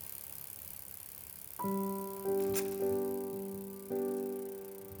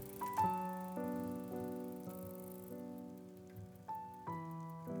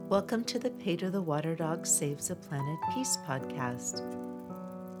Welcome to the Peter the Water Dog Saves a Planet Peace podcast.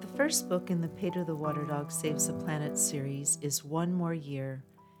 The first book in the Peter the Water Dog Saves a Planet series is One More Year,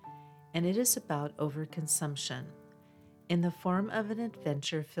 and it is about overconsumption in the form of an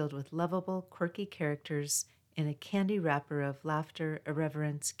adventure filled with lovable, quirky characters in a candy wrapper of laughter,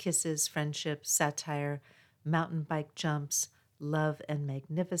 irreverence, kisses, friendship, satire, mountain bike jumps, love, and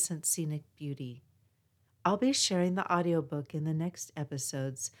magnificent scenic beauty. I'll be sharing the audiobook in the next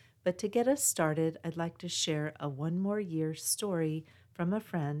episodes, but to get us started, I'd like to share a One More Year story from a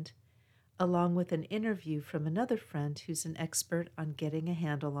friend, along with an interview from another friend who's an expert on getting a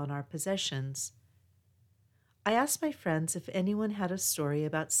handle on our possessions. I asked my friends if anyone had a story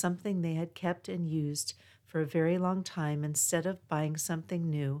about something they had kept and used for a very long time instead of buying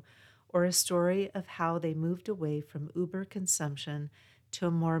something new, or a story of how they moved away from uber consumption to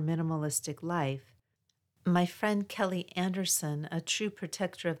a more minimalistic life. My friend Kelly Anderson, a true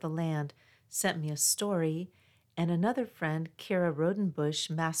protector of the land, sent me a story, and another friend, Kara Rodenbush,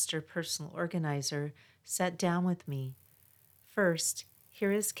 master personal organizer, sat down with me. First,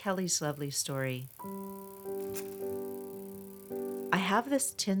 here is Kelly's lovely story. I have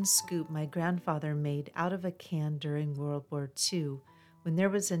this tin scoop my grandfather made out of a can during World War II, when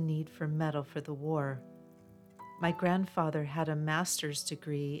there was a need for metal for the war. My grandfather had a master's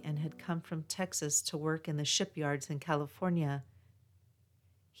degree and had come from Texas to work in the shipyards in California.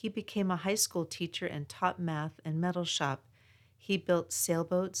 He became a high school teacher and taught math and metal shop. He built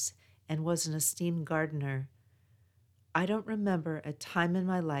sailboats and was an esteemed gardener. I don't remember a time in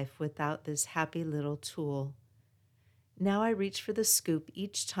my life without this happy little tool. Now I reach for the scoop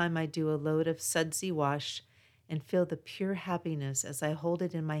each time I do a load of sudsy wash and feel the pure happiness as I hold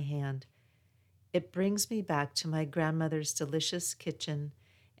it in my hand. It brings me back to my grandmother's delicious kitchen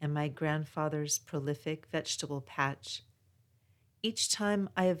and my grandfather's prolific vegetable patch. Each time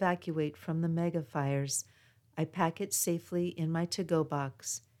I evacuate from the mega fires, I pack it safely in my to-go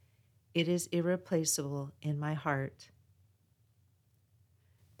box. It is irreplaceable in my heart.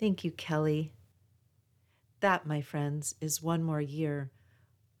 Thank you, Kelly. That, my friends, is one more year.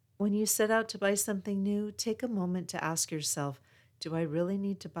 When you set out to buy something new, take a moment to ask yourself, do I really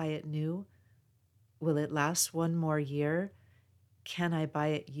need to buy it new? Will it last one more year? Can I buy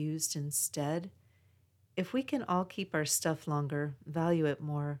it used instead? If we can all keep our stuff longer, value it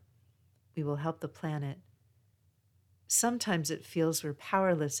more, we will help the planet. Sometimes it feels we're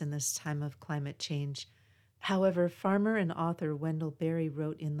powerless in this time of climate change. However, farmer and author Wendell Berry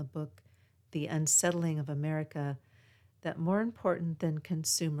wrote in the book, The Unsettling of America, that more important than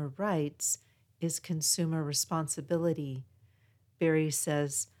consumer rights is consumer responsibility. Berry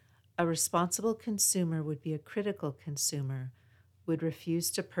says, a responsible consumer would be a critical consumer, would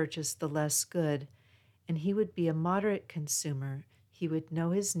refuse to purchase the less good, and he would be a moderate consumer. He would know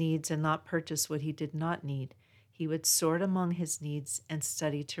his needs and not purchase what he did not need. He would sort among his needs and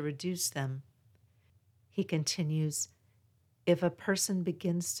study to reduce them. He continues, if a person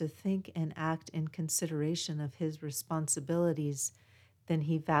begins to think and act in consideration of his responsibilities, then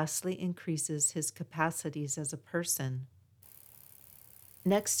he vastly increases his capacities as a person.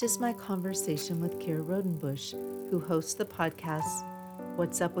 Next is my conversation with Kara Rodenbush, who hosts the podcast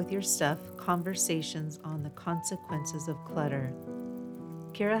What's Up With Your Stuff? Conversations on the Consequences of Clutter.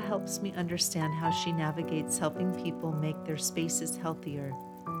 Kara helps me understand how she navigates helping people make their spaces healthier.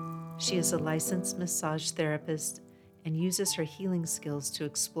 She is a licensed massage therapist and uses her healing skills to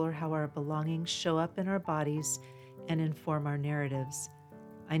explore how our belongings show up in our bodies and inform our narratives.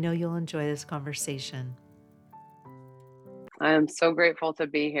 I know you'll enjoy this conversation. I am so grateful to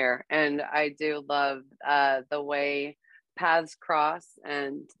be here. And I do love the way paths cross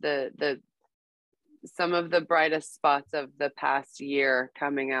and the some of the brightest spots of the past year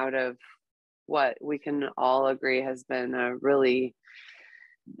coming out of what we can all agree has been a really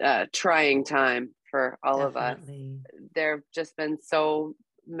trying time for all Definitely. of us. There have just been so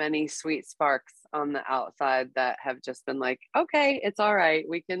many sweet sparks on the outside that have just been like, okay, it's all right.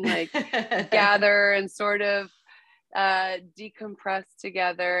 We can gather and sort of decompress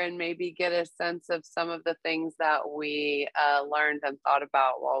together and maybe get a sense of some of the things that we learned and thought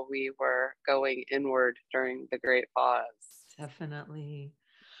about while we were going inward during the Great Pause. Definitely.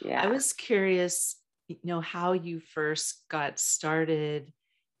 Yeah. I was curious, how you first got started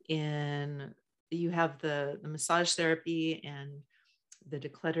you have the massage therapy and the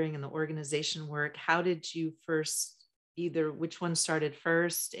decluttering and the organization work. How did you first, which one started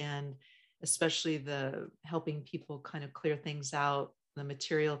first, and especially the helping people kind of clear things out, the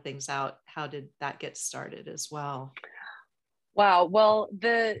material things out, how did that get started as well? Wow. Well,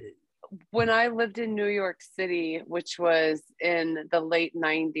 when I lived in New York City, which was in the late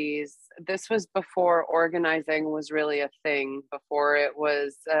 90s, this was before organizing was really a thing, before it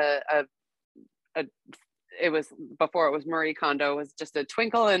was a it was before it was Marie Kondo, was just a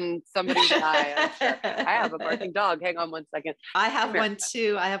twinkle in somebody's eye. I'm sure. I have a barking dog. Hang on one second. I have one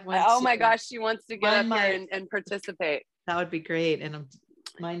too. I have one Oh too. my gosh, she wants to get Mine up might- here and participate. That would be great. And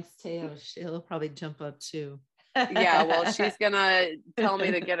mine's Teo. He'll probably jump up too. Yeah, well, she's gonna tell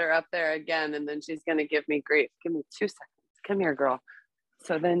me to get her up there again, and then she's gonna give me grief. Give me 2 seconds. Come here, girl.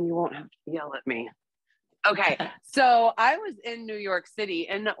 So then you won't have to yell at me. Okay, so I was in New York City,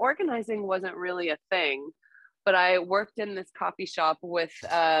 and organizing wasn't really a thing, but I worked in this coffee shop with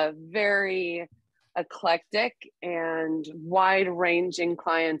a very eclectic and wide-ranging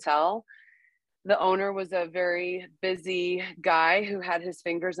clientele. The owner was a very busy guy who had his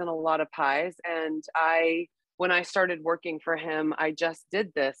fingers in a lot of pies, and when I started working for him, I just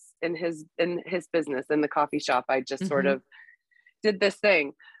did this in his business, in the coffee shop. I just sort of did this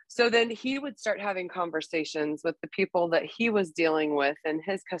thing. So then he would start having conversations with the people that he was dealing with and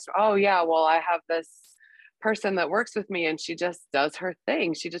his customer. Oh yeah, well, I have this person that works with me and she just does her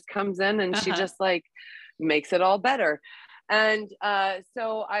thing. She just comes in and she just like makes it all better. And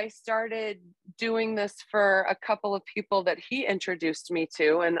so I started doing this for a couple of people that he introduced me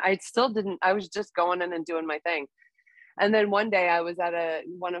to, and I was just going in and doing my thing. And then one day I was at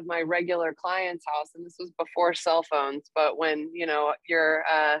one of my regular clients' house, and this was before cell phones, but when, you're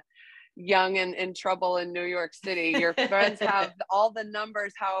young and in trouble in New York City, your friends have all the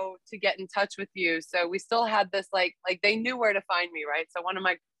numbers, how to get in touch with you. So we still had this, like they knew where to find me, right? So one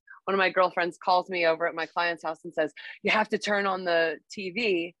of my girlfriends calls me over at my client's house and says, you have to turn on the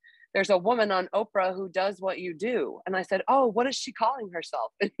TV. There's a woman on Oprah who does what you do. And I said, oh, what is she calling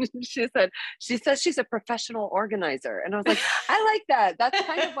herself? And she says she's a professional organizer. And I was like, I like that. That's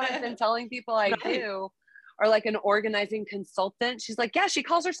kind of what I've been telling people I do, or like an organizing consultant. She's like, yeah, she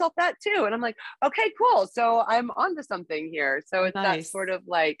calls herself that too. And I'm like, okay, cool. So I'm onto something here. So it's that sort of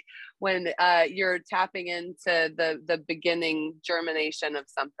like when you're tapping into the beginning germination of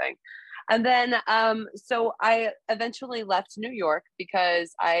something. And then, so I eventually left New York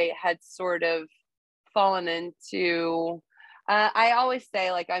because I had sort of fallen into, I always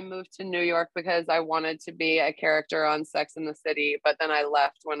say, like, I moved to New York because I wanted to be a character on Sex and the City, but then I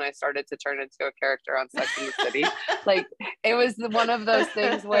left when I started to turn into a character on Sex and the City. Like, it was one of those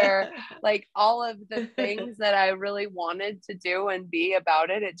things where, like, all of the things that I really wanted to do and be about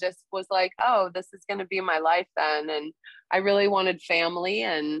it, it just was like, oh, this is going to be my life then. And I really wanted family,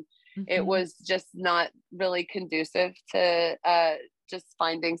 and it was just not really conducive to just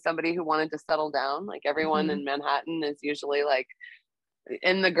finding somebody who wanted to settle down. Like everyone in Manhattan is usually like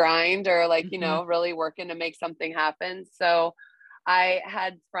in the grind or like, really working to make something happen. So I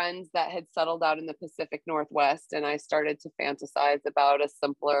had friends that had settled out in the Pacific Northwest, and I started to fantasize about a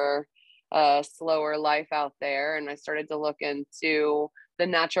simpler, slower life out there. And I started to look into the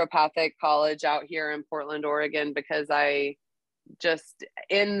naturopathic college out here in Portland, Oregon, because just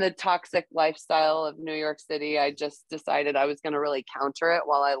in the toxic lifestyle of New York City, I just decided I was going to really counter it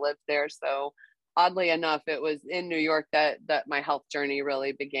while I lived there. So oddly enough, it was in New York that my health journey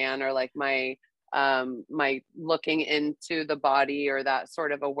really began, or like my looking into the body, or that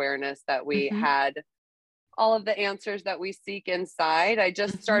sort of awareness that we had all of the answers that we seek inside. I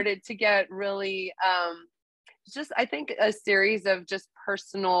just started to get really, I think a series of just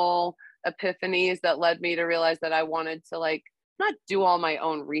personal epiphanies that led me to realize that I wanted to like not do all my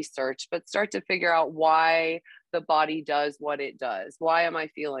own research, but start to figure out why the body does what it does. Why am I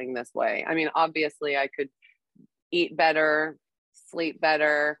feeling this way? I mean, obviously I could eat better, sleep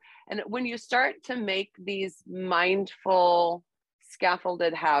better. And when you start to make these mindful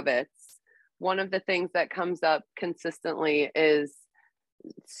scaffolded habits, one of the things that comes up consistently is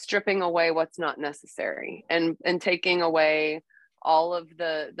stripping away what's not necessary, and taking away all of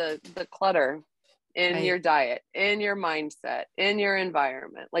the clutter in your diet, in your mindset, in your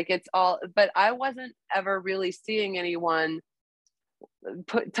environment. Like it's all, but I wasn't ever really seeing anyone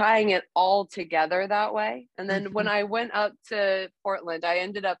tying it all together that way. And then when I went up to Portland, I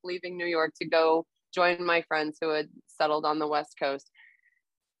ended up leaving New York to go join my friends who had settled on the West Coast.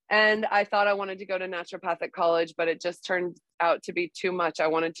 And I thought I wanted to go to naturopathic college, but it just turned out to be too much. I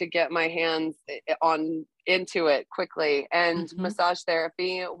wanted to get my hands into it quickly. And massage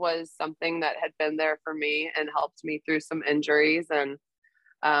therapy was something that had been there for me and helped me through some injuries. And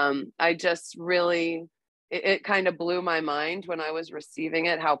I just really, it kind of blew my mind when I was receiving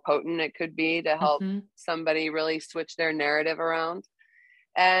it, how potent it could be to help somebody really switch their narrative around.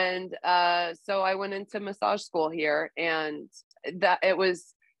 And so I went into massage school here, and that it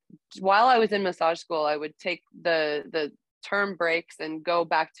was while I was in massage school, I would take the term breaks and go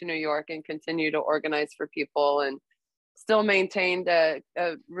back to New York and continue to organize for people, and still maintained a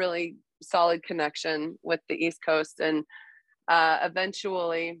really solid connection with the East Coast, and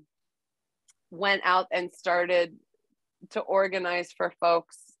eventually went out and started to organize for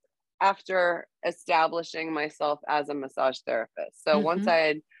folks after establishing myself as a massage therapist. So once I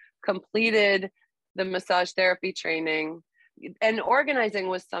had completed the massage therapy training, and organizing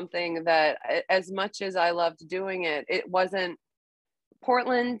was something that, as much as I loved doing it, it wasn't,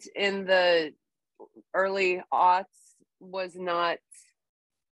 Portland in the early aughts was not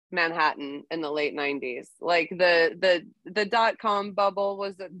Manhattan in the late 90s. Like the dot-com bubble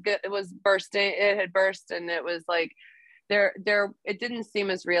was bursting, it had burst, and it was like there it didn't seem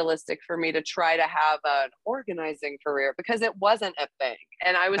as realistic for me to try to have an organizing career, because it wasn't a thing.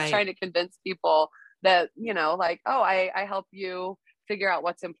 And I was trying to convince people that, you know, like, oh, I help you figure out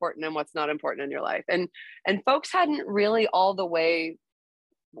what's important and what's not important in your life. And folks hadn't really all the way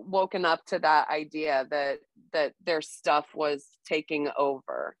woken up to that idea that their stuff was taking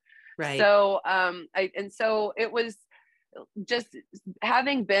over. Right. So so it was just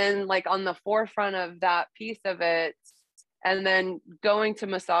having been like on the forefront of that piece of it, and then going to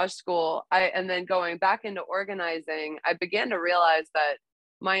massage school, and then going back into organizing, I began to realize that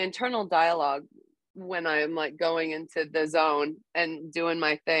my internal dialogue, when I'm like going into the zone and doing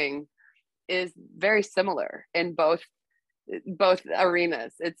my thing, is very similar in both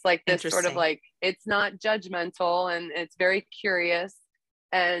arenas. It's like this sort of like, it's not judgmental, and it's very curious,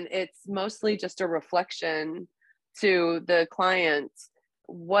 and it's mostly just a reflection to the client.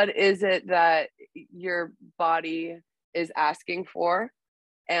 What is it that your body is asking for,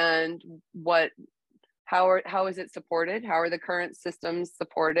 and how is it supported? How are the current systems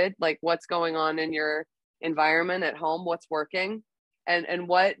supported? Like, what's going on in your environment at home? What's working, and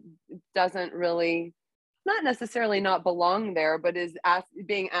what doesn't really, not necessarily not belong there, but is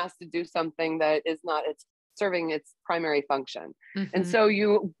being asked to do something that is not serving its primary function. And so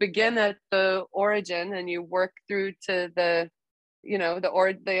you begin at the origin, and you work through to the, you know,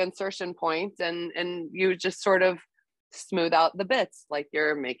 the insertion point, and you just sort of smooth out the bits, like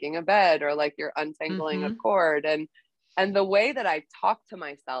you're making a bed, or like you're untangling a cord. And the way that I talk to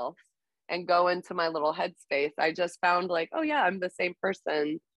myself and go into my little headspace, I just found like, oh yeah, I'm the same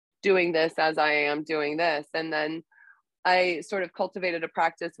person doing this as I am doing this. And then I sort of cultivated a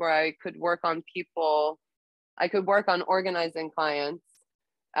practice where I could work on people. I could work on organizing clients,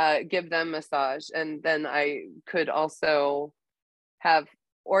 give them massage, and then I could also have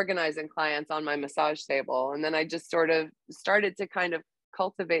organizing clients on my massage table. And then I just sort of started to kind of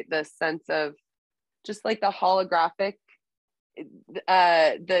cultivate this sense of just like the holographic,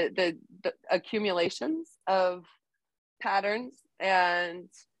 the accumulations of patterns, and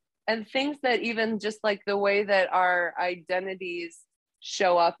things that even just like the way that our identities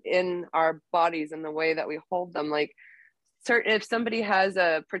show up in our bodies and the way that we hold them. Like, if somebody has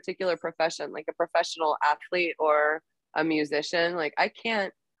a particular profession, like a professional athlete or a musician, like I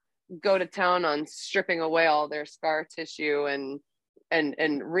can't go to town on stripping away all their scar tissue and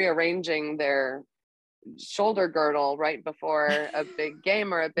rearranging their shoulder girdle right before a big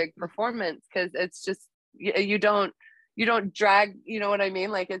game or a big performance, because it's just, you don't drag, you know what I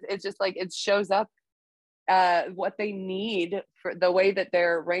mean? Like it's just like it shows up, what they need, for the way that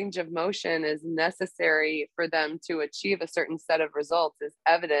their range of motion is necessary for them to achieve a certain set of results is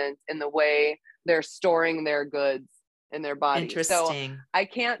evident in the way they're storing their goods in their body. So I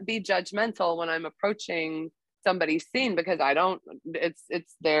can't be judgmental when I'm approaching somebody's scene, because I don't,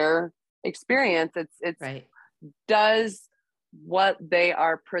 it's their experience. It's right. Does what they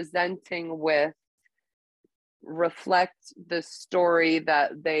are presenting with reflect the story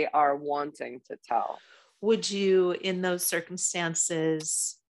that they are wanting to tell? Would you, in those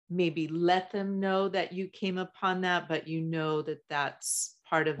circumstances, maybe let them know that you came upon that, but you know that that's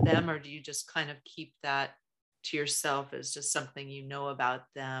part of them? Or do you just kind of keep that to yourself as just something you know about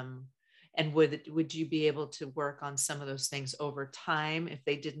them? And would you be able to work on some of those things over time if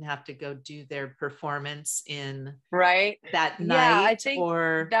they didn't have to go do their performance in that night? Yeah, I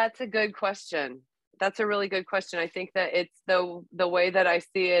think that's a good question. That's a really good question. I think that it's the way that I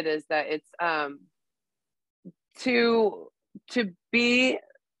see it is that it's to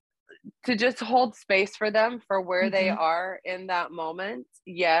just hold space for them for where they are in that moment.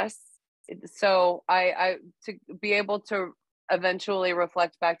 Yes. So I to be able to eventually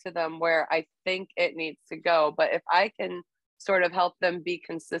reflect back to them where I think it needs to go. But if I can sort of help them be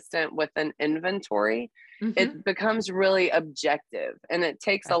consistent with an inventory, it becomes really objective, and it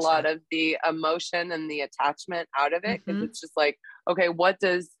takes a lot of the emotion and the attachment out of it, because it's just like, okay, what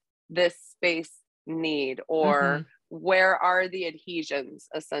does this space need, Mm-hmm. or where are the adhesions,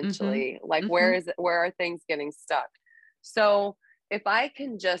 Mm-hmm. essentially, like Mm-hmm. where are things getting stuck? So if I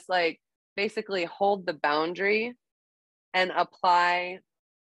can just like basically hold the boundary and apply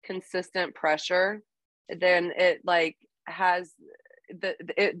consistent pressure, then it like has the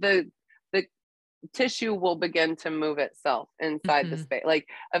tissue will begin to move itself inside the Mm-hmm. space. Like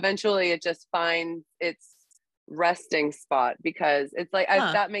eventually it just finds its resting spot, because it's like, if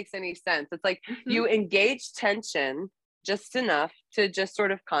Huh. that makes any sense, it's like Mm-hmm. you engage tension just enough to just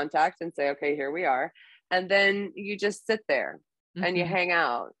sort of contact and say, okay, here we are. And then you just sit there and you Mm-hmm. hang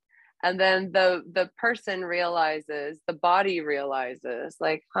out. And then the person realizes, the body realizes,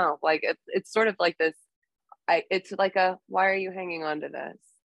 like, huh, like it's sort of like this. It's like a, why are you hanging on to this?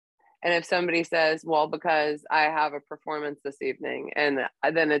 And if somebody says, well, because I have a performance this evening, and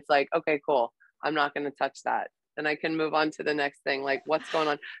then it's like, okay, cool. I'm not going to touch that. Then I can move on to the next thing. Like, what's going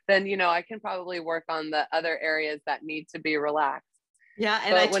on? Then, I can probably work on the other areas that need to be relaxed. Yeah,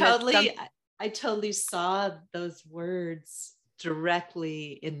 and But when it's I totally saw those words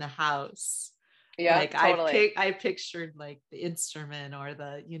directly in the house. yeah, Like totally. I pictured like the instrument or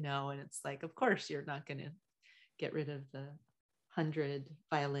and it's like, of course you're not going to get rid of the 100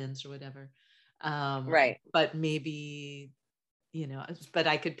 violins or whatever. Right. But maybe, but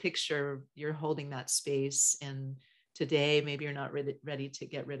I could picture you're holding that space, and today maybe you're not ready to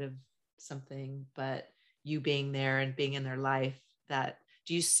get rid of something, but you being there and being in their life. That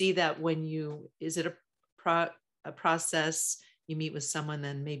do you see that when is it a process, you meet with someone,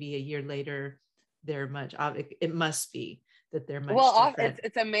 then maybe a year later they're it must be that they're much Well, different.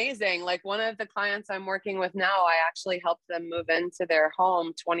 it's amazing. Like one of the clients I'm working with now, I actually helped them move into their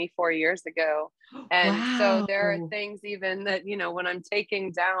home 24 years ago. And so there are Wow. things even that, when I'm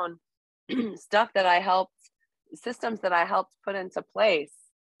taking down stuff that I helped, systems that I helped put into place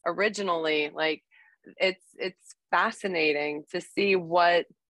originally, like it's fascinating to see what,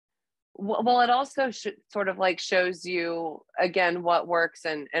 well, it also sort of like shows you again what works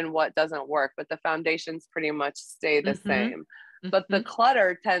and what doesn't work, but the foundations pretty much stay the Mm-hmm. same. But the Mm-hmm.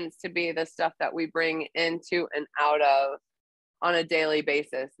 clutter tends to be the stuff that we bring into and out of on a daily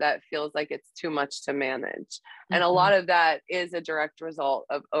basis that feels like it's too much to manage. And a Mm-hmm. lot of that is a direct result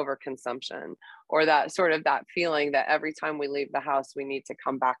of overconsumption, or that sort of that feeling that every time we leave the house we need to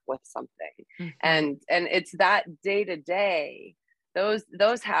come back with something. Mm-hmm. And it's that day to day,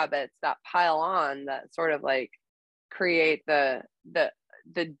 those habits that pile on, that sort of like create the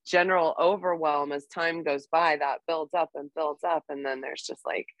general overwhelm as time goes by, that builds up, and then there's just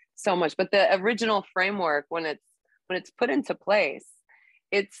like so much. But the original framework, when it's put into place,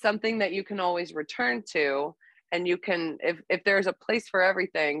 it's something that you can always return to. And you can, if there's a place for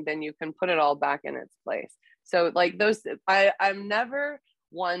everything, then you can put it all back in its place. So like those, I'm never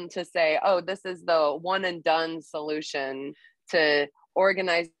one to say, oh, this is the one and done solution to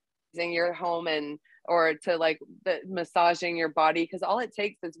organizing your home, and or to like the massaging your body, because all it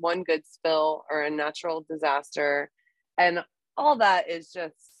takes is one good spill or a natural disaster, and all that is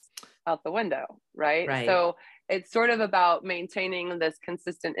just out the window, right? Right. So it's sort of about maintaining this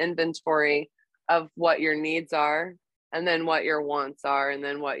consistent inventory of what your needs are, and then what your wants are, and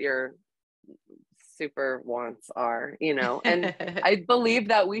then what your super wants are, and I believe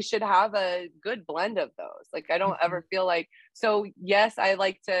that we should have a good blend of those. Like I don't Mhm. ever feel like, so yes, I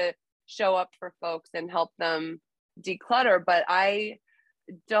like to show up for folks and help them declutter, but I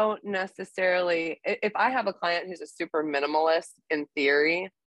don't necessarily, if I have a client who's a super minimalist in theory,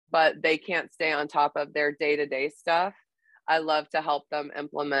 but they can't stay on top of their day-to-day stuff, I love to help them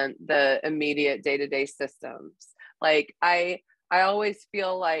implement the immediate day-to-day systems. Like I always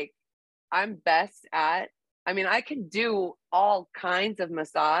feel like I'm best at, I mean, I can do all kinds of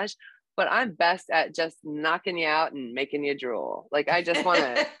massage, but I'm best at just knocking you out and making you drool. Like I just want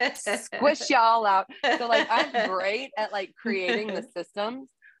to squish y'all out. So like I'm great at like creating the systems,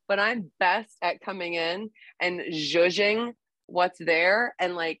 but I'm best at coming in and zhuzhing what's there,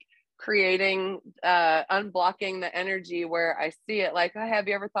 and like creating unblocking the energy where I see it. Like, oh, have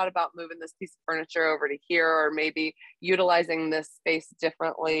you ever thought about moving this piece of furniture over to here, or maybe utilizing this space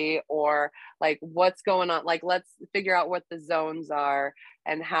differently, or like what's going on? Like let's figure out what the zones are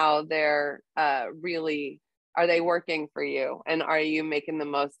and how they're really, are they working for you, and are you making the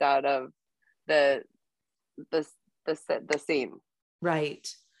most out of the the the scene? Right.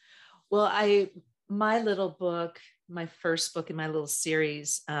 Well, my little book, my first book in my little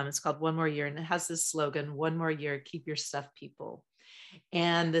series, it's called One More Year, and it has this slogan: "One more year, keep your stuff, people."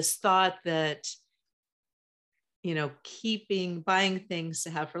 And this thought that buying things to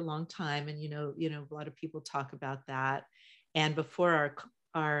have for a long time, and a lot of people talk about that. And before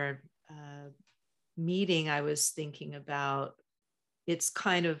our meeting, I was thinking about, it's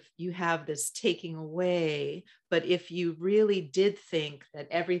kind of, you have this taking away, but if you really did think that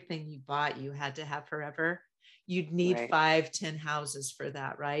everything you bought you had to have forever, you'd need Right. 5-10 houses for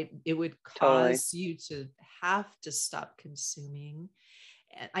that, right? It would Totally. cause you to have to stop consuming.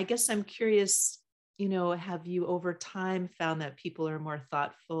 And I guess I'm curious, have you over time found that people are more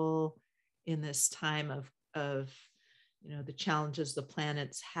thoughtful in this time of the challenges the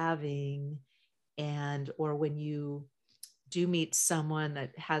planet's having, and or when you do meet someone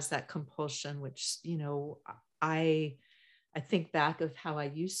that has that compulsion, which, I I think back of how I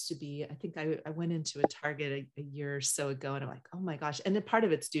used to be. I think I went into a Target a year or so ago, and I'm like, oh my gosh. And then part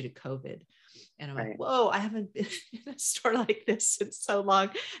of it's due to COVID. And I'm like, Right. whoa, I haven't been in a store like this in so long.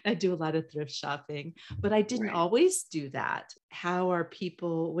 And I do a lot of thrift shopping, but I didn't Right. always do that. How are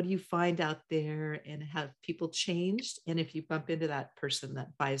people, what do you find out there, and have people changed? And if you bump into that person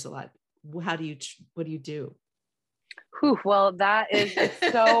that buys a lot, what do you do? Whew, well, it's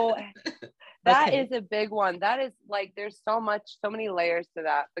so, that Okay. is a big one. That is like, there's so many layers to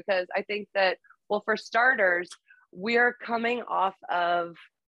that, because I think that, well, for starters, we're coming off of,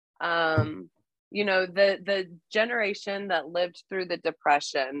 um, the generation that lived through the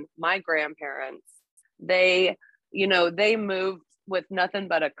Depression. My grandparents, they, they moved with nothing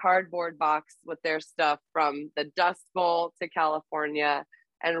but a cardboard box with their stuff from the Dust Bowl to California,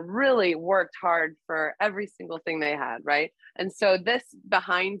 and really worked hard for every single thing they had, right? And so this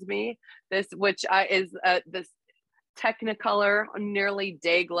behind me, this which is this Technicolor, nearly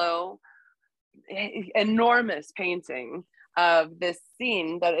day glow, enormous painting of this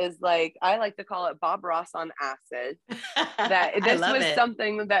scene that is like, I like to call it Bob Ross on acid. That I this love was it.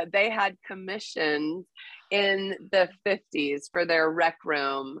 something that they had commissioned in the 50s for their rec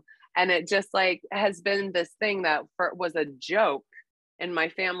room. And it just like has been this thing that was a joke in my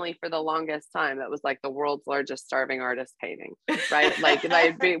family for the longest time. That was like the world's largest starving artist painting, right? Like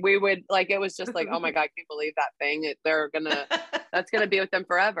we would like, it was just like, oh my God, can you believe that thing? That's gonna be with them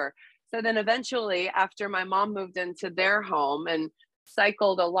forever. So then eventually, after my mom moved into their home and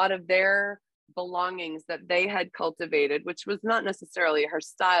cycled a lot of their belongings that they had cultivated, which was not necessarily her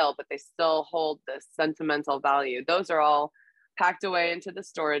style, but they still hold this sentimental value. Those are all packed away into the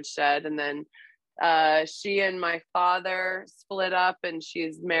storage shed. And then she and my father split up, and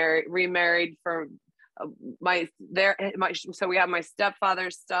she's remarried for so we have my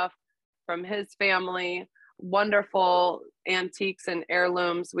stepfather's stuff from his family, wonderful antiques and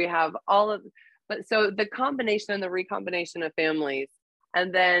heirlooms. We have all of, but so the combination and the recombination of families,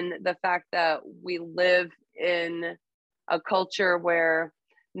 and then the fact that we live in a culture where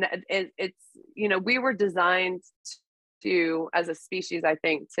it's, we were designed to, as a species, I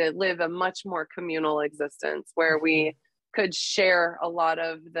think, to live a much more communal existence where we could share a lot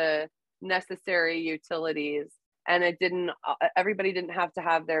of the necessary utilities, and everybody didn't have to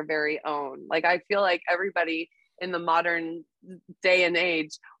have their very own. Like, I feel like everybody in the modern day and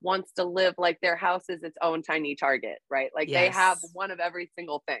age wants to live like their house is its own tiny Target, right? Like they have Yes. one of every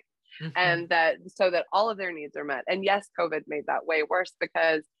single thing. Mhm. And that, so that all of their needs are met. And yes, COVID made that way worse,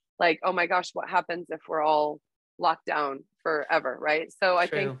 because like, oh my gosh, what happens if we're all locked down forever, right? So I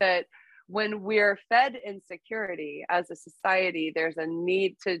think True. that when we're fed insecurity as a society, there's a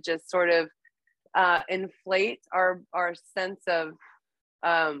need to just sort of inflate our sense of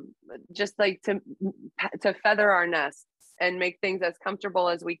just like to feather our nests and make things as comfortable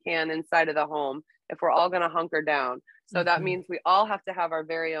as we can inside of the home if we're all going to hunker down. So that Mhm. means we all have to have our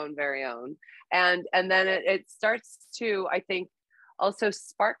very own, and then it starts to, I think, also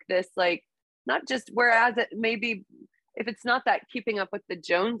spark this, like, not just, whereas it maybe, if it's not that keeping up with the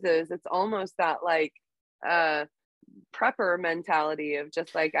Joneses, it's almost that like uh prepper mentality of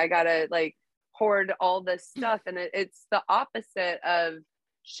just like, I gotta like hoard all this stuff. And it's the opposite of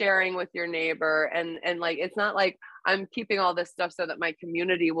sharing with your neighbor. And like, it's not like I'm keeping all this stuff so that my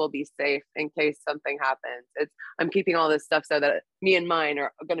community will be safe in case something happens. It's, I'm keeping all this stuff so that me and mine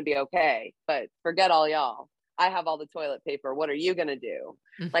are going to be okay, but forget all y'all. I have all the toilet paper. What are you going to do?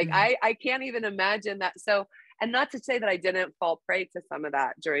 Like, Mhm. I can't even imagine that. So, and not to say that I didn't fall prey to some of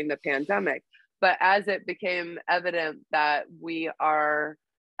that during the pandemic, but as it became evident that we are,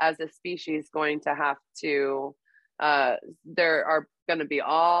 as a species, going to have to, there are going to be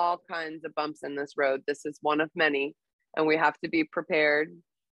all kinds of bumps in this road. This is one of many, and we have to be prepared.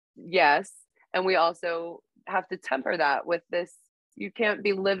 Yes. And we also have to temper that with this. You can't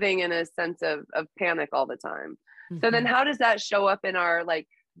be living in a sense of panic all the time. So then Mhm. how does that show up in our like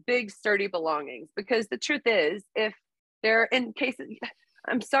big sturdy belongings? Because the truth is, if they're in cases,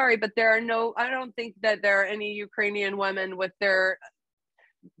 I'm sorry, but I don't think that there are any Ukrainian women with their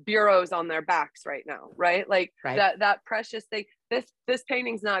bureaus on their backs right now, right? Like Right. that precious thing. This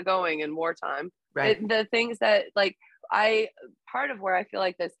painting's not going in wartime. Right. The things that like I part of where I feel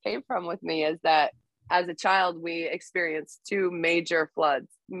like this came from with me is that as a child we experienced two major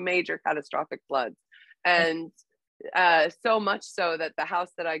catastrophic floods, and so much so that the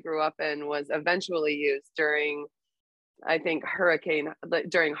house that I grew up in was eventually used during, I think,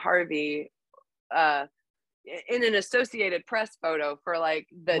 during Harvey, uh, in an Associated Press photo for like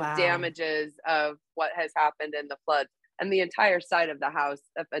the Wow. damages of what has happened in the floods. And the entire side of the house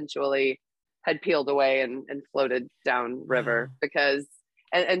eventually had peeled away and floated down river Wow. because,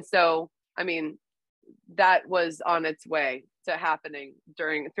 and so, I mean, that was on its way to happening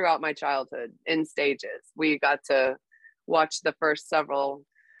throughout my childhood in stages. We got to watch the first several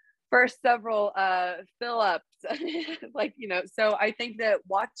fill ups like, so I think that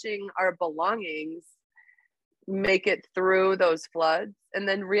watching our belongings make it through those floods, and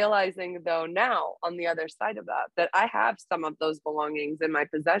then realizing though now on the other side of that I have some of those belongings in my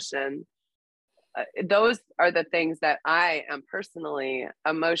possession, those are the things that I am personally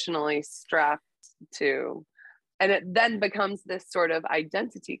emotionally strapped to, and it then becomes this sort of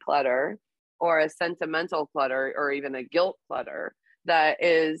identity clutter or a sentimental clutter or even a guilt clutter that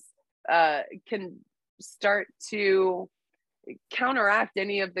is can start to counteract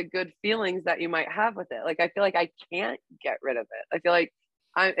any of the good feelings that you might have with it. Like I feel like I can't get rid of it. I feel like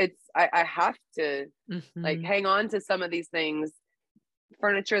I have to like Hmm. hang on to some of these things,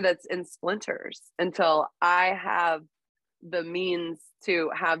 furniture that's in splinters, until I have the means to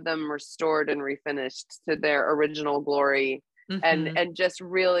have them restored and refinished to their original glory, and Hmm. just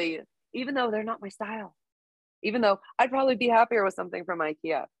really, even though they're not my style, even though I'd probably be happier with something from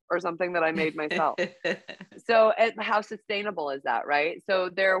IKEA or something that I made myself. So, and how sustainable is that, right? So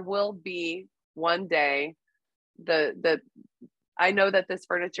there will be one day the I know that this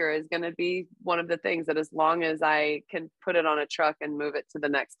furniture is going to be one of the things that, as long as I can put it on a truck and move it to the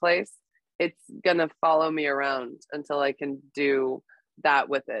next place, it's going to follow me around until I can do that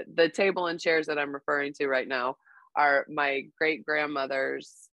with it. The table and chairs that I'm referring to right now are my great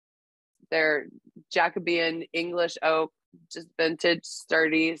grandmother's. They're Jacobean English oak, just vintage,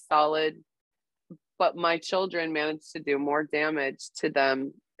 sturdy, solid. But my children managed to do more damage to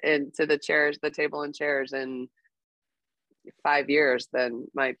them and to the chairs, the table and chairs, in 5 years than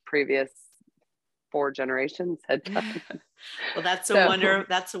my previous four generations had done. Well, So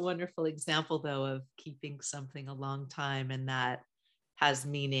that's a wonderful example though of keeping something a long time and that has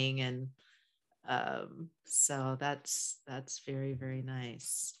meaning, and so that's very, very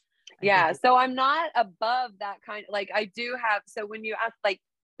nice. I think yeah, it. so I'm not above that kind. Like I do have. So when you ask, like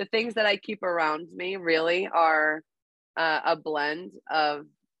the things that I keep around me really are a blend of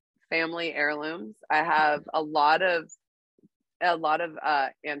family heirlooms. I have a lot of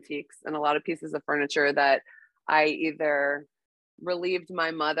antiques and a lot of pieces of furniture that I either relieved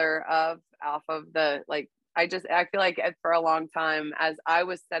my mother of off of the like. I feel like for a long time as I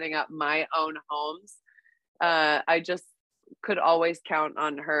was setting up my own homes, I just could always count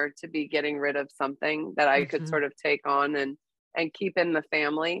on her to be getting rid of something that I could Mhm. sort of take on and keep in the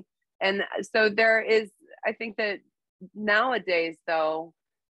family. And so there is, I think that nowadays though,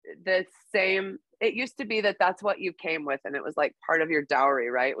 the same, it used to be that that's what you came with and it was like part of your dowry,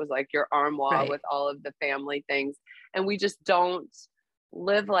 right? It was like your armoire Right. with all of the family things, and we just don't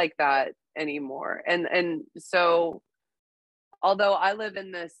live like that anymore. And so although I live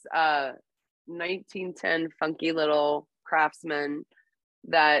in this 1910 funky little Craftsman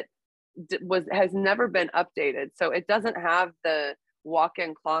that has never been updated, so it doesn't have the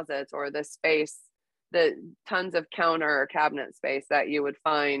walk-in closets or the space, the tons of counter or cabinet space that you would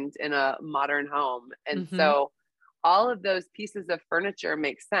find in a modern home. And Mhm. so all of those pieces of furniture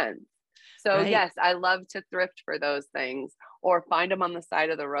make sense. So Right. yes, I love to thrift for those things, or find them on the side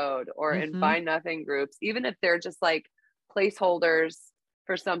of the road, or in Mhm. buy nothing groups, even if they're just like placeholders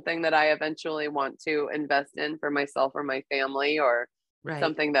for something that I eventually want to invest in for myself or my family, or Right.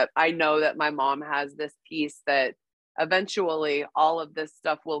 something that I know that my mom has this piece that eventually all of this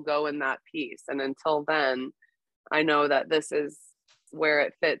stuff will go in that piece. And until then, I know that this is where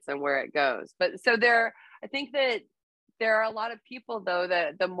it fits and where it goes. But so I think that there are a lot of people though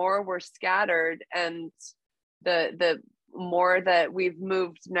that the more we're scattered, and the more that we've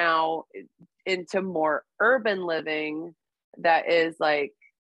moved now into more urban living, that is like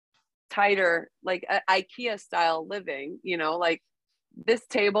tighter, like IKEA style living, like this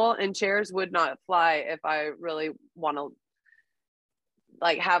table and chairs would not fly if I really want to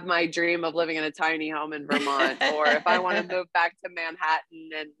like have my dream of living in a tiny home in Vermont, or if I want to move back to Manhattan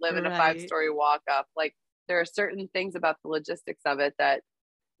and live in a five Right. story walk up. Like there are certain things about the logistics of it that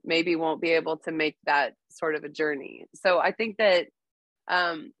maybe won't be able to make that sort of a journey. So I think that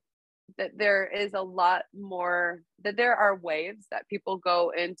um, that there is a lot more, that there are waves that people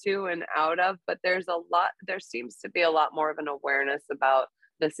go into and out of, but there seems to be a lot more of an awareness about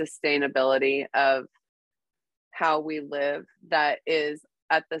the sustainability of how we live that is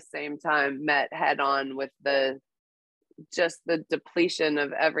at the same time met head on with just the depletion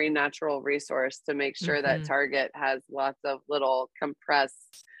of every natural resource to make sure that Mm-hmm. Target has lots of little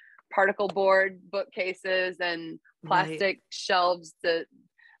compressed particle board bookcases and Right. plastic shelves, to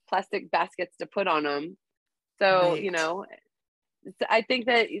plastic baskets to put on them. So, Right. I think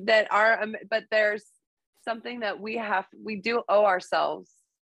but there's something that we do owe ourselves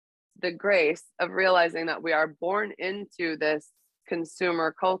the grace of realizing that we are born into this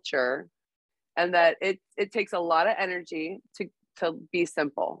consumer culture, and that it takes a lot of energy to be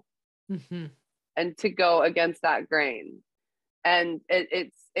simple Mm-hmm. and to go against that grain. And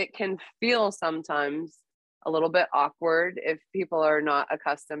it can feel sometimes a little bit awkward if people are not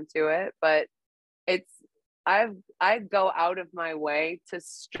accustomed to it, but it's I go out of my way to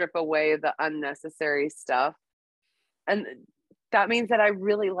strip away the unnecessary stuff. And that means that I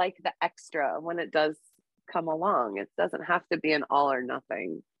really like the extra when it does come along. It doesn't have to be an all or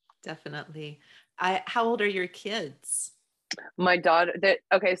nothing. Definitely. How old are your kids? My daughter that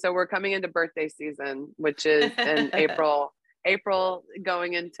okay, so we're coming into birthday season, which is in April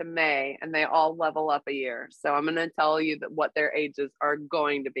going into May, and they all level up a year. So I'm going to tell you that what their ages are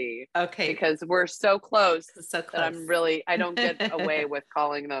going to be, Okay. because we're so close So that close. I don't get away with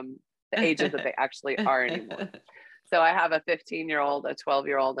calling them the ages that they actually are anymore. So I have a 15-year-old, a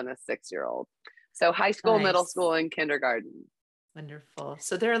 12-year-old, and a 6-year-old. So high school, middle Nice. school, and kindergarten. Wonderful.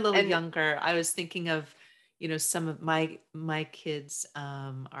 So they're a little And younger. I was thinking of, some of my kids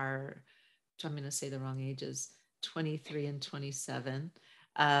are, I'm going to say the wrong ages, 23 and 27.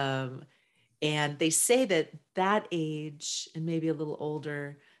 Um, and they say that that age and maybe a little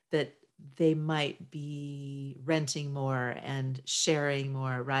older, that they might be renting more and sharing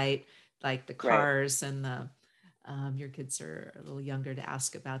more, right? Like the right. cars and the your kids are a little younger to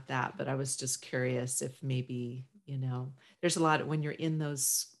ask about that, but I was just curious if maybe, there's a lot of, when you're in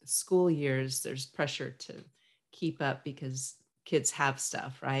those school years, there's pressure to keep up because kids have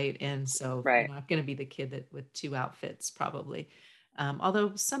stuff, right? And so you're Right. not going to be the kid that with two outfits probably.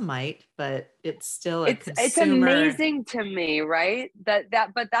 Although some might, but it's still a It's consumer. amazing to me, right? But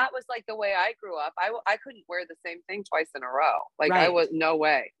that was like the way I grew up. I couldn't wear the same thing twice in a row. Like I Right. was no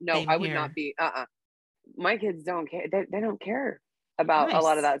way. No, Same I would not here. be my kids don't care. They don't care about a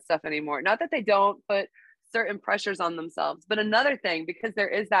lot of Nice. that stuff anymore. Not that they don't put certain pressures on themselves, but another thing, because there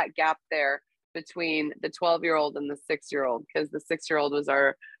is that gap there between the 12-year-old and the 6-year-old, because the 6-year-old was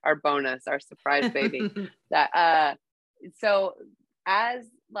our bonus, our surprise baby. That so as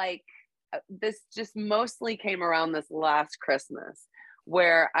like this just mostly came around this last Christmas,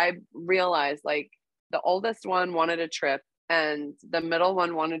 where I realized like the oldest one wanted a trip and the middle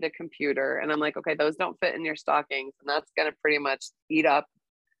one wanted a computer. And I'm like, okay, those don't fit in your stockings. And that's going to pretty much eat up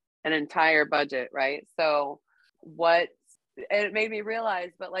an entire budget. Right. So what, and it made me realize,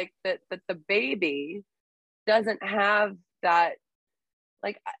 but like that the baby doesn't have that,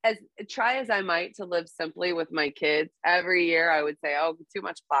 like as try as I might to live simply with my kids, every year I would say, oh, too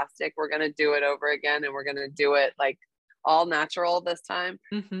much plastic. We're going to do it over again. And we're going to do it like all natural this time.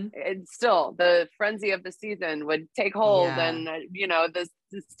 Hmm. And still the frenzy of the season would take hold, Yeah. and the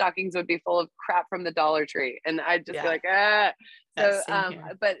stockings would be full of crap from the Dollar Tree, and I'd just be Yeah. like, ah. So Same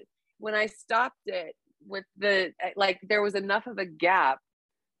here. but when I stopped it with like there was enough of a gap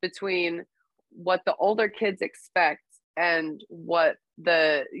between what the older kids expect and what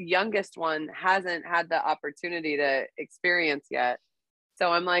the youngest one hasn't had the opportunity to experience yet.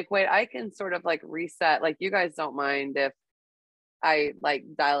 So I'm like, wait, I can sort of like reset. Like, you guys don't mind if I like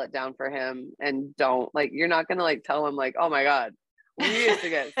dial it down for him, and don't like, you're not gonna like tell him like, oh my God, we used to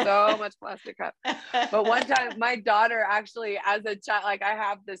get so much plastic crap. But one time my daughter actually, as a child, like I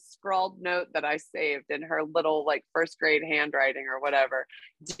have this scrawled note that I saved in her little like first grade handwriting or whatever.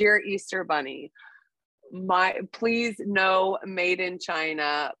 Dear Easter Bunny, please no made in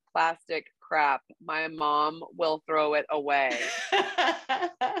China plastic crap. My mom will throw it away.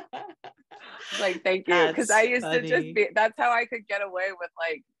 Like, thank you. Because I That's used to just funny. be, that's how I could get away with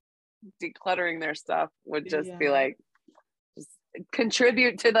like decluttering their stuff, would just be Yeah. like, just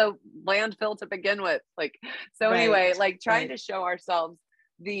contribute to the landfill to begin with. Like, so anyway, Right. like trying Right. to show ourselves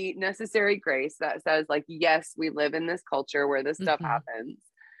the necessary grace that says like, yes, we live in this culture where this stuff Hmm. happens,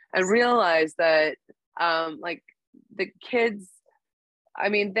 and realize that like the kids, I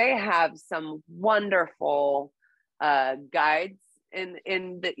mean, they have some wonderful guides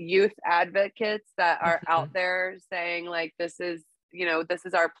in the youth advocates that are out Mhm. there saying like, this is, this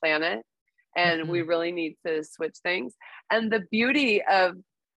is our planet and we Mhm. really need to switch things. And the beauty of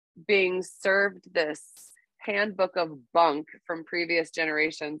being served this handbook of bunk from previous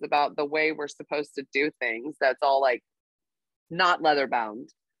generations about the way we're supposed to do things, that's all like not leather bound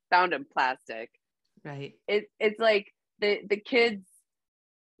in plastic. Right. It's like the kids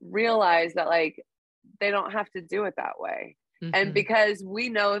realize that like they don't have to do it that way. And Mhm. because we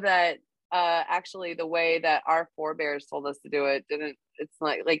know that actually the way that our forebears told us to do it didn't, it's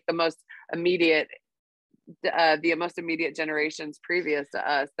like immediate the most immediate generations previous to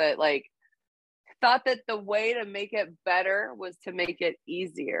us that like thought that the way to make it better was to make it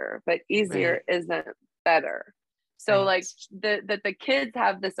easier, but easier Right. isn't better. So like Right. the kids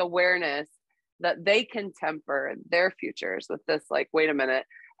have this awareness that they can temper their futures with this like, wait a minute.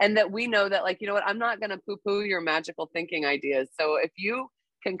 And that we know that like, you know what, I'm not going to poo poo your magical thinking ideas. So if you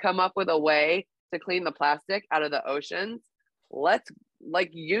can come up with a way to clean the plastic out of the oceans, let's like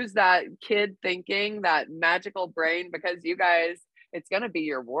use that kid thinking, that magical brain, because you guys, it's going to be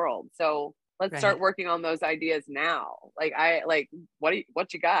your world. So let's start Right. working on those ideas now.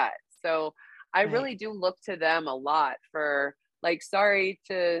 What you got? So I Right. really do look to them a lot for like, sorry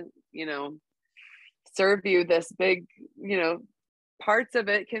to, serve you this big, parts of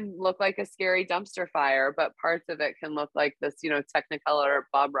it can look like a scary dumpster fire, but parts of it can look like this, Technicolor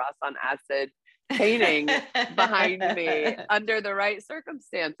Bob Ross on acid painting behind me under the right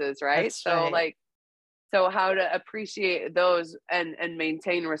circumstances, right? That's So right. like, so how to appreciate those and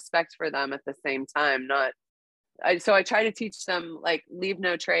maintain respect for them at the same time. So I try to teach them like leave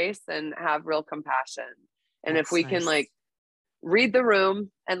no trace and have real compassion. And if That's we can like nice. read the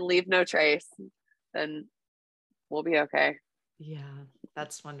room and leave no trace, then we'll be okay. Yeah,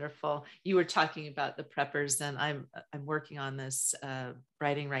 that's wonderful. You were talking about the preppers, and I'm working on this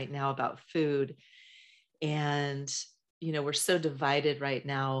writing right now about food, and we're so divided right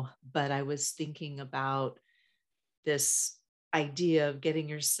now. But I was thinking about this idea of getting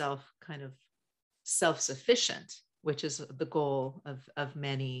yourself kind of self-sufficient, which is the goal of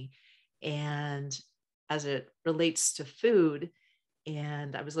many, and as it relates to food.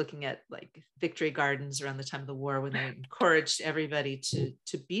 And I was looking at like victory gardens around the time of the war when they encouraged everybody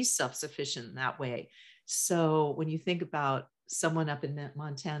to be self-sufficient in that way. So when you think about someone up in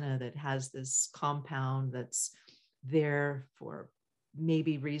Montana that has this compound that's there for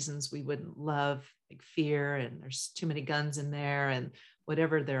maybe reasons we wouldn't love, like fear, and there's too many guns in there and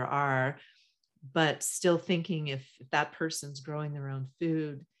whatever there are, but still thinking if that person's growing their own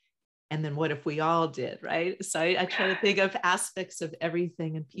food, and then what if we all did, right? So I try to think of aspects of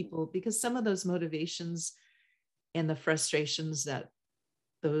everything and people, because some of those motivations and the frustrations that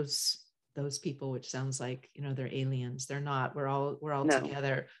those those people, which sounds like they're aliens, they're not, we're all No.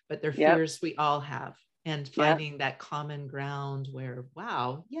 together, but they're Yep. fears we all have, and Yep. finding that common ground where,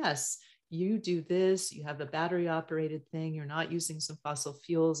 wow, yes, you do this, you have a battery operated thing, you're not using some fossil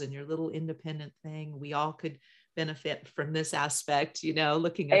fuels in your little independent thing, we all could benefit from this aspect,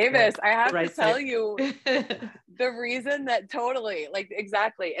 looking at Avis, I the have to right tell side. you the reason that totally like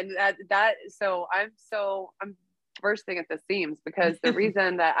exactly. And I'm bursting at the seams because the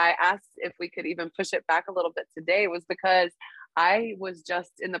reason that I asked if we could even push it back a little bit today was because I was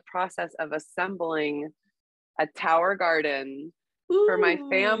just in the process of assembling a tower garden for my Ooh,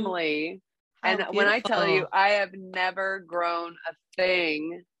 family. how And when I tell you, beautiful. I have never grown a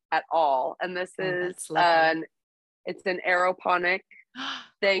thing at all. And this Oh, is that's lovely. it's an aeroponic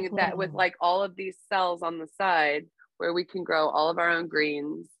thing that with Cool. like all of these cells on the side where we can grow all of our own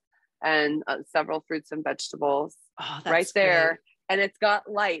greens and several fruits and vegetables Oh, right that's there. great. And it's got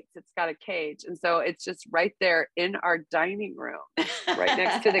lights, it's got a cage. And so it's just right there in our dining room, right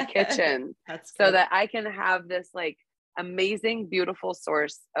next to the kitchen, That's so great. that I can have this like amazing, beautiful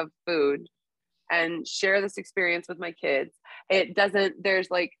source of food and share this experience with my kids. It doesn't, there's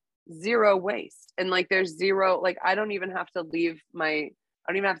like zero waste. And like there's zero, like I don't even have to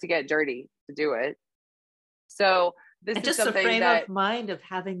I don't even have to get dirty to do it. So this And is just the something frame that of mind of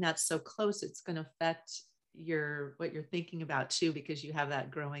having that so close, it's going to affect your what you're thinking about too, because you have that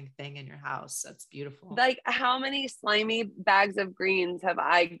growing thing in your house. That's beautiful. like how many slimy bags of greens have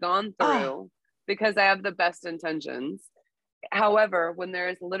I gone Oh, through because I have the best intentions. However, when there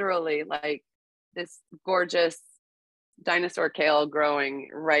is literally like this gorgeous dinosaur kale growing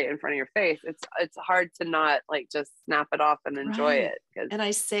right in front of your face, it's hard to not like just snap it off and enjoy right. it because And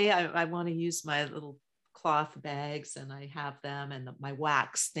I say I want to use my little cloth bags, and I have them, and my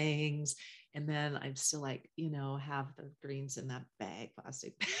wax things. And then I'm still like, have the greens in that bag,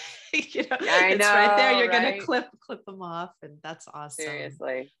 plastic bag. I It's right there. know, You're going to right? clip them off. And that's awesome.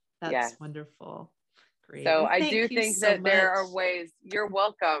 Seriously. That's Yes. wonderful. Great. So Well, I do thank you think so that there much. are ways, you're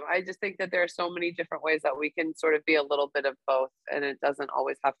welcome. I just think that there are so many different ways that we can sort of be a little bit of both, and it doesn't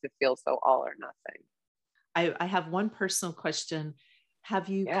always have to feel so all or nothing. I have one personal question. Have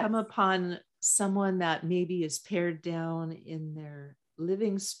you Yes. come upon someone that maybe is pared down in their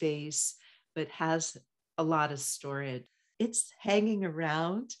living space, but has a lot of storage? It's hanging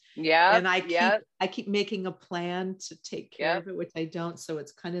around, Yep. and Yep. I keep making a plan to take care Yep. of it, which I don't. So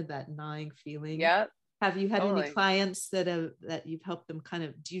it's kind of that gnawing feeling. Yep. Have you had any Totally. clients that you've helped them kind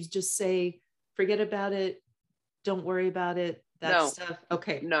of, do you just say, forget about it, don't worry about it, that No, stuff?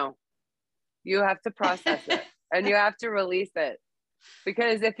 Okay. no. You have to process it and you have to release it.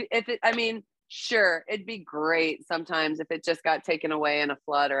 Because if it, I mean, sure, it'd be great sometimes if it just got taken away in a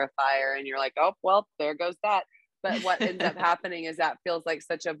flood or a fire and you're like, oh, well, there goes that. But what ends up happening is that feels like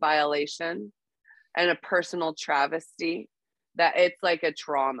such a violation and a personal travesty that it's like a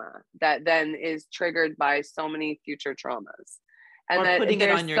trauma that then is triggered by so many future traumas. And Or that putting it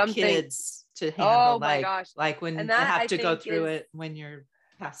there's on your something, kids to handle, oh my gosh. like And when they that have I to go think through is, it when you're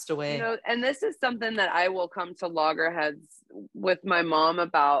passed away. and this is something that I will come to loggerheads with my mom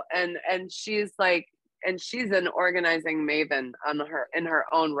about. And she's like, and she's an organizing maven on her in her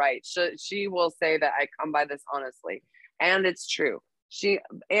own right. She will say that I come by this honestly, and it's true. She's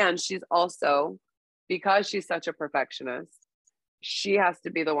also, because she's such a perfectionist, she has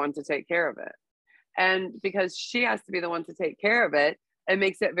to be the one to take care of it. And because she has to be the one to take care of it, it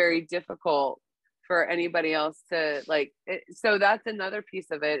makes it very difficult for anybody else to like it. So that's another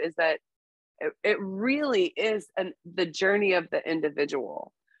piece of it, is that it really is the journey of the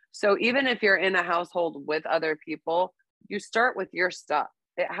individual. So even if you're in a household with other people, you start with your stuff.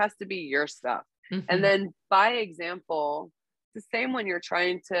 It has to be your stuff. And Mm-hmm. then by example, the same when you're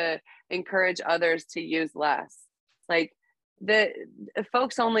trying to encourage others to use less. Like the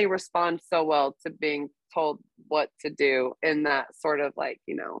folks only respond so well to being told what to do in that sort of like,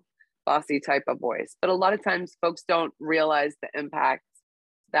 bossy type of voice. But a lot of times folks don't realize the impact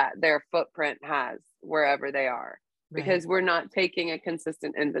that their footprint has wherever they are, Right. because we're not taking a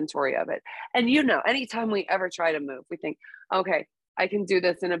consistent inventory of it. And anytime we ever try to move, we think, okay, I can do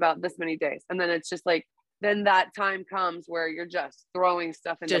this in about this many days. And then it's just like, then that time comes where you're just throwing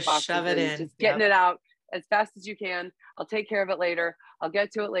stuff into Just boxes shove it and in. just getting Yep. it out as fast as you can. I'll take care of it later. I'll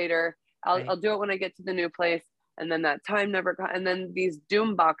get to it later. I'll Right. do it when I get to the new place. And then that time never comes. And then these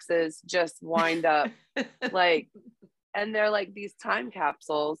doom boxes just wind up like, and they're like these time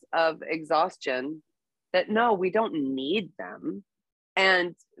capsules of exhaustion that no, we don't need them.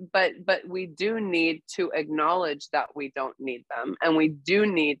 And but we do need to acknowledge that we don't need them, and we do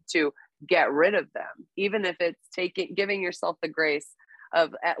need to get rid of them, even if it's giving yourself the grace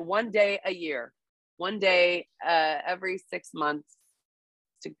of at one day a year, one day every 6 months,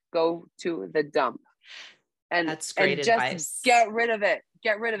 to go to the dump and That's great just advice. get rid of it,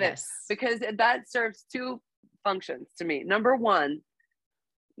 Yes. because that serves two functions to me. Number one,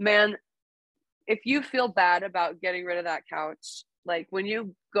 man, if you feel bad about getting rid of that couch, like when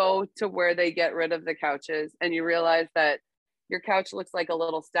you go to where they get rid of the couches and you realize that your couch looks like a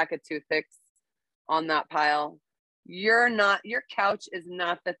little stack of toothpicks on that pile, your couch is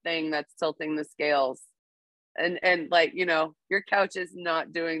not the thing that's tilting the scales. And like, your couch is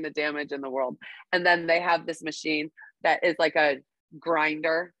not doing the damage in the world. And then they have this machine that is like a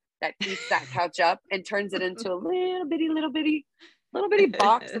grinder that heats that couch up and turns it into a little bitty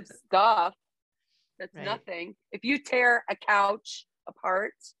box of stuff that's Right. nothing. If you tear a couch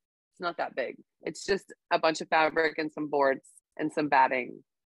apart, it's not that big. It's just a bunch of fabric and some boards and some batting.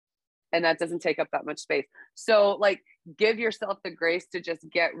 And that doesn't take up that much space. So like, give yourself the grace to just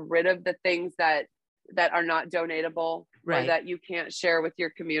get rid of the things that are not donatable, or Right. that you can't share with your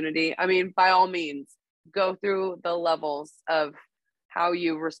community. I mean, by all means, go through the levels of how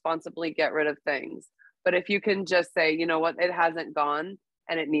you responsibly get rid of things. But if you can just say, you know what, it hasn't gone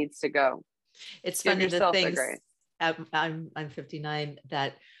and it needs to go. It's Give funny, the yourself the things, grace. I'm 59,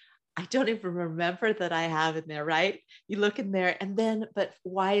 that I don't even remember that I have in there, right? You look in there and then, but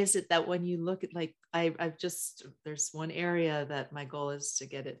why is it that when you look at, like, there's one area that my goal is to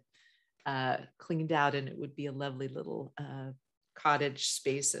get it cleaned out, and it would be a lovely little cottage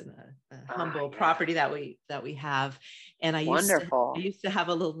space and a humble property that we have. And I Wonderful. used to have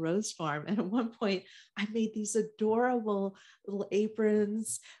a little rose farm, and at one point I made these adorable little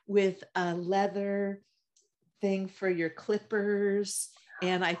aprons with a leather thing for your clippers.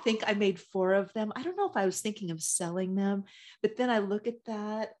 And I think I made 4 of them. I don't know if I was thinking of selling them, but then I look at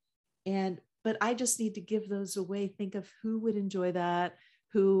that but I just need to give those away. Think of who would enjoy that,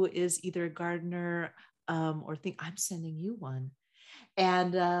 who is either a gardener or think I'm sending you one.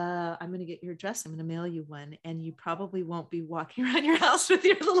 And I'm going to get your address. I'm going to mail you one. And you probably won't be walking around your house with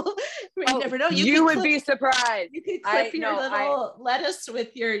your little, you never know. You would be surprised. You could clip your little lettuce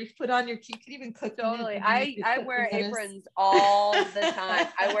with you put on your, you could even cook. Totally. I wear aprons all the time.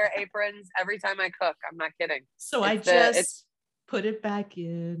 I wear aprons every time I cook. I'm not kidding. So I just put it back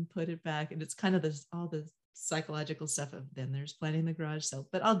in, and it's kind of all the psychological stuff of then there's planning the garage sale,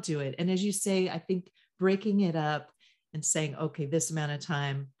 but I'll do it. And as you say, I think breaking it up and saying, okay, this amount of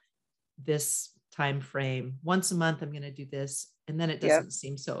time, this time frame, once a month, I'm going to do this. And then it doesn't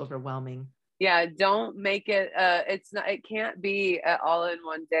seem so overwhelming. Yeah. Don't make it, it can't be an all in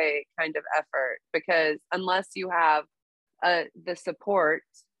one day kind of effort, because unless you have the support,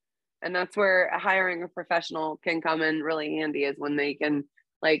 and that's where hiring a professional can come in really handy, is when they can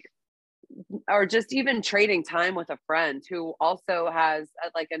or just even trading time with a friend who also has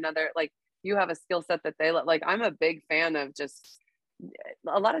another, you have a skill set that they like. I'm a big fan of just,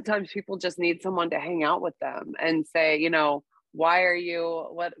 a lot of times people just need someone to hang out with them and say, why are you,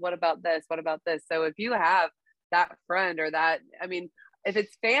 what about this? What about this? So if you have that friend or that, I mean, if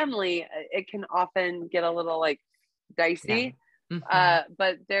it's family, it can often get a little dicey. Yeah. Mm-hmm.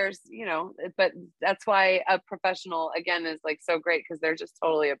 But there's, but that's why a professional again is so great, because they're just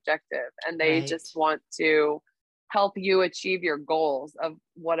totally objective and they just want to help you achieve your goals of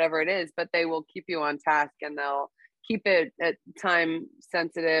whatever it is, but they will keep you on task and they'll keep it at time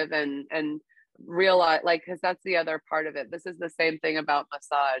sensitive and realize, because that's the other part of it. This is the same thing about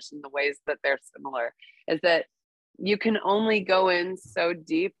massage and the ways that they're similar, is that you can only go in so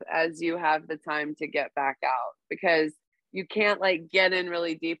deep as you have the time to get back out, because you can't get in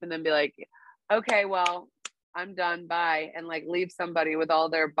really deep and then be like, okay, well, I'm done, bye, and leave somebody with all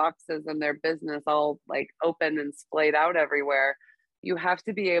their boxes and their business all open and splayed out everywhere. You have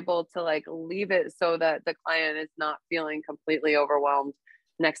to be able to leave it so that the client is not feeling completely overwhelmed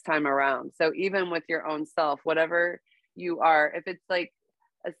next time around. So even with your own self, whatever you are, if it's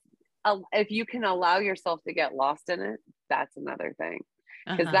if you can allow yourself to get lost in it, that's another thing.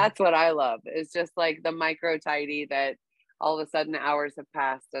 Because that's what I love, is just the micro tidy that all of a sudden hours have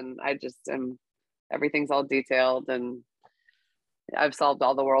passed and I just am, everything's all detailed and I've solved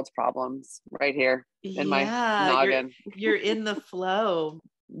all the world's problems right here in my noggin. You're in the flow.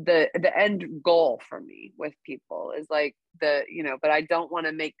 The end goal for me with people is but I don't want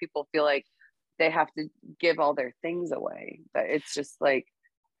to make people feel like they have to give all their things away. But it's just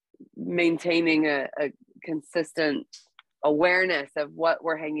maintaining a consistent awareness of what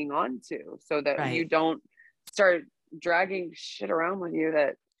we're hanging on to, so that you don't start dragging shit around with you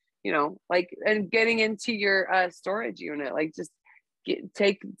that, and getting into your storage unit, just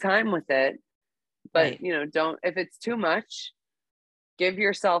take time with it. But, don't, if it's too much, give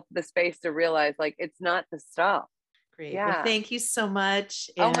yourself the space to realize it's not the stuff. Great. Yeah. Well, thank you so much.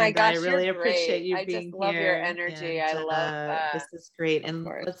 And oh my gosh, I really appreciate you being here. I just love your energy. And, I love this is great. And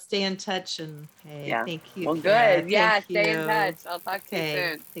let's stay in touch. And thank you. Well, good. Yeah, stay in touch. I'll talk to you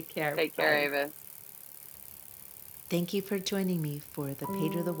soon. Take care. Take care, Ava. Thank you for joining me for the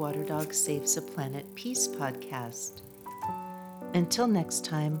Pedro the Water Dog Saves a Planet Peace podcast. Until next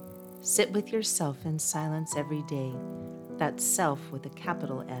time, sit with yourself in silence every day. That's self with a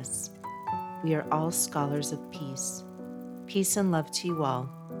capital S. We are all scholars of peace. Peace and love to you all.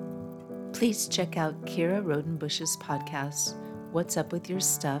 Please check out Kira Rodenbush's podcast, What's Up With Your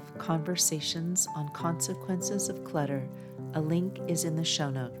Stuff? Conversations on Consequences of Clutter. A link is in the show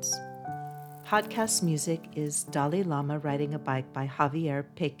notes. Podcast music is Dalai Lama Riding a Bike by Javier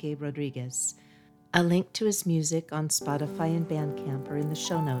Peque Rodriguez. A link to his music on Spotify and Bandcamp are in the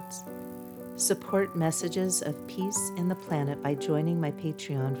show notes. Support messages of peace in the planet by joining my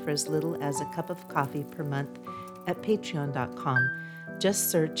Patreon for as little as a cup of coffee per month at patreon.com. Just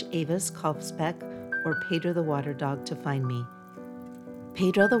search Ava's Kalfspeck or Pedro the Water Dog to find me.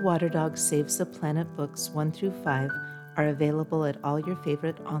 Pedro the Water Dog Saves the Planet books 1 through 5 are available at all your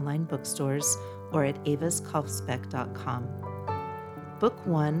favorite online bookstores or at avaskalfspeck.com. Book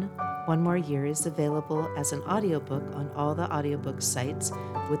 1, One More Year, is available as an audiobook on all the audiobook sites,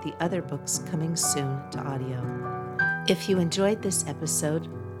 with the other books coming soon to audio. If you enjoyed this episode,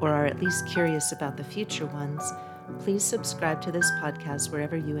 or are at least curious about the future ones, please subscribe to this podcast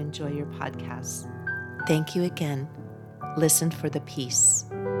wherever you enjoy your podcasts. Thank you again. Listen for the peace.